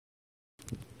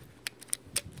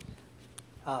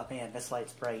Oh man, this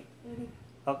light's bright. Mm-hmm.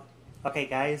 Oh, okay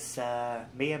guys,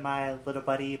 me and my little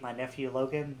buddy, my nephew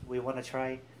Logan, we want to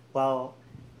try, well,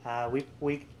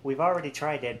 we've already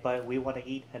tried it, but we want to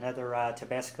eat another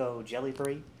Tabasco jelly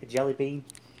bean.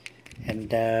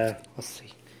 And let's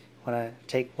see, want to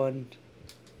take one?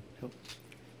 Nope.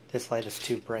 This light is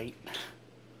too bright.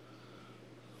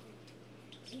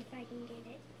 See if I can get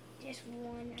it. Just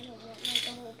one. I don't want like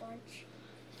a whole bunch.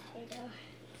 There you go.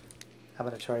 I'm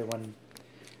going to try one.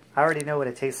 I already know what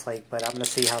it tastes like, but I'm going to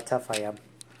see how tough I am.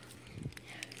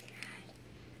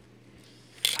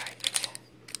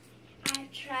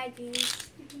 I've tried these.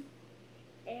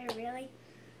 There, really?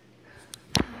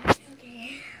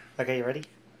 Okay. Okay, you ready?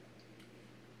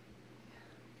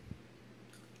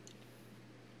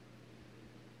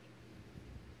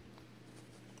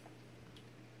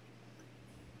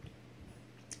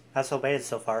 Not so bad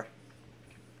so far.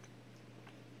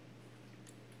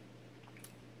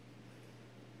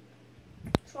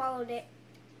 Swallowed it.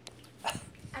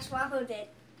 I swallowed it.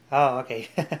 Oh, okay.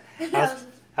 I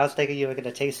was thinking you were going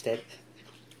to taste it.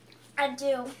 I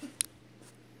do.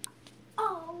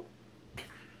 Oh.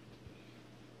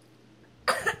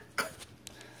 That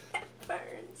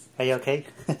burns. Are you okay?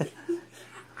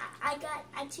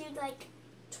 I chewed like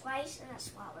twice and I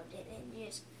swallowed it and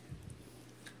just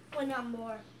went on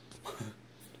more.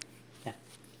 Yeah.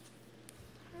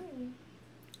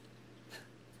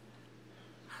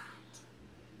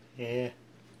 Yeah.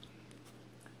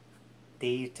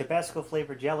 The Tabasco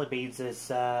flavored jelly beans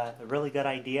is a really good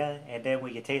idea, and then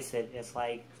when you taste it, it's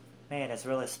like, man, it's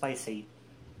really spicy.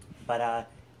 But I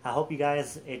hope you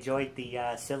guys enjoyed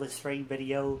the silly string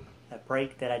video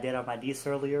prank that I did on my niece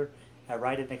earlier.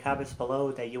 Write in the comments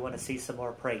below that you want to see some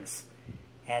more pranks.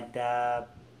 And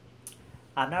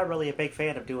I'm not really a big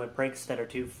fan of doing pranks that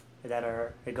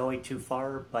are going too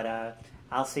far, but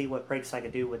I'll see what pranks I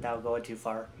can do without going too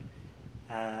far.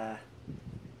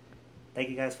 Thank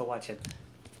you guys for watching.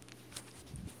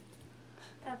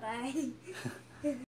 Bye-bye.